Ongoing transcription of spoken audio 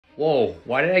Whoa,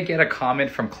 why did I get a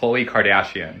comment from Khloe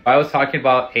Kardashian? I was talking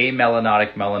about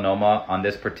amelanotic melanoma on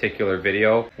this particular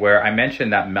video where I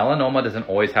mentioned that melanoma doesn't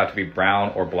always have to be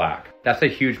brown or black. That's a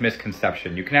huge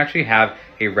misconception. You can actually have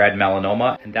a red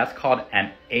melanoma, and that's called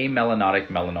an amelanotic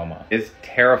melanoma. It's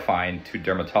terrifying to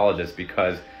dermatologists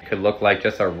because it could look like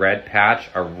just a red patch,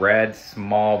 a red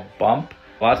small bump.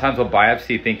 A lot of times we'll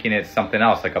biopsy thinking it's something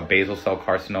else, like a basal cell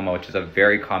carcinoma, which is a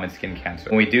very common skin cancer.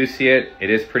 When we do see it,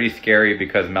 it is pretty scary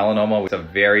because melanoma is a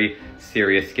very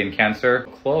serious skin cancer.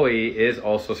 Khloe is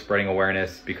also spreading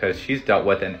awareness because she's dealt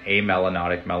with an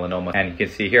amelanotic melanoma. And you can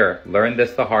see here, learn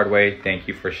this the hard way. Thank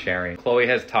you for sharing. Khloe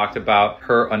has talked about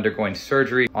her undergoing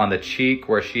surgery on the cheek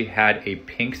where she had a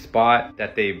pink spot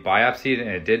that they biopsied, and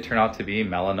it did turn out to be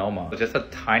melanoma. It's just a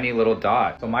tiny little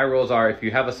dot. So my rules are, if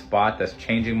you have a spot that's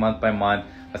changing month by month,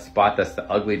 a spot that's the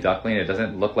ugly duckling, it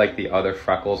doesn't look like the other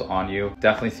freckles on you,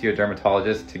 definitely see a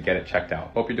dermatologist to get it checked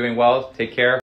out. Hope you're doing well. Take care.